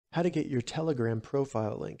how to get your Telegram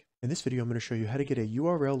profile link. In this video, I'm going to show you how to get a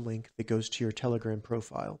URL link that goes to your Telegram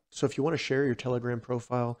profile. So if you want to share your Telegram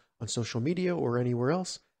profile on social media or anywhere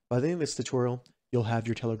else, by the end of this tutorial, you'll have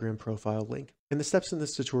your Telegram profile link. And the steps in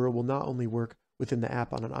this tutorial will not only work within the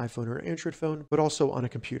app on an iPhone or Android phone, but also on a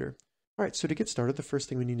computer. All right, so to get started, the first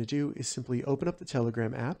thing we need to do is simply open up the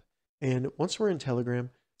Telegram app. And once we're in Telegram,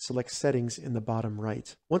 select Settings in the bottom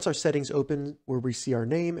right. Once our settings open where we see our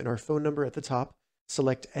name and our phone number at the top,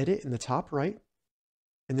 select Edit in the top right.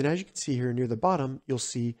 And then as you can see here near the bottom, you'll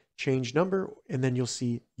see Change Number, and then you'll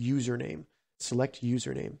see Username. Select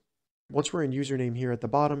Username. Once we're in Username here at the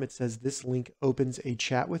bottom, it says this link opens a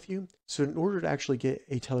chat with you. So in order to actually get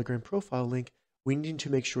a Telegram profile link, we need to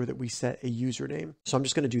make sure that we set a username. So I'm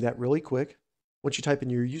just going to do that really quick. Once you type in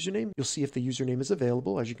your username, you'll see if the username is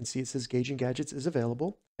available. As you can see, it says Gauging Gadgets is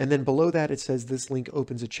available. And then below that, it says this link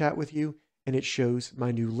opens a chat with you, and it shows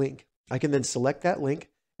my new link. I can then select that link,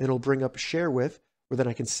 and it'll bring up Share With, where then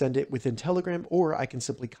I can send it within Telegram, or I can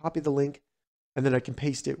simply copy the link, and then I can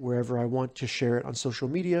paste it wherever I want to share it on social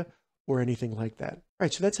media or anything like that. All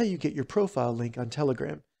right, so that's how you get your profile link on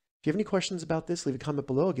Telegram. If you have any questions about this, leave a comment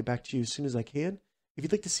below. I'll get back to you as soon as I can. If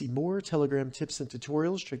you'd like to see more Telegram tips and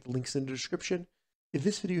tutorials, check the links in the description. If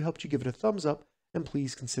this video helped you, give it a thumbs up, and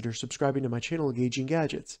please consider subscribing to my channel, Gauging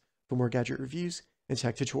Gadgets, for more gadget reviews and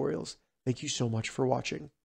tech tutorials. Thank you so much for watching.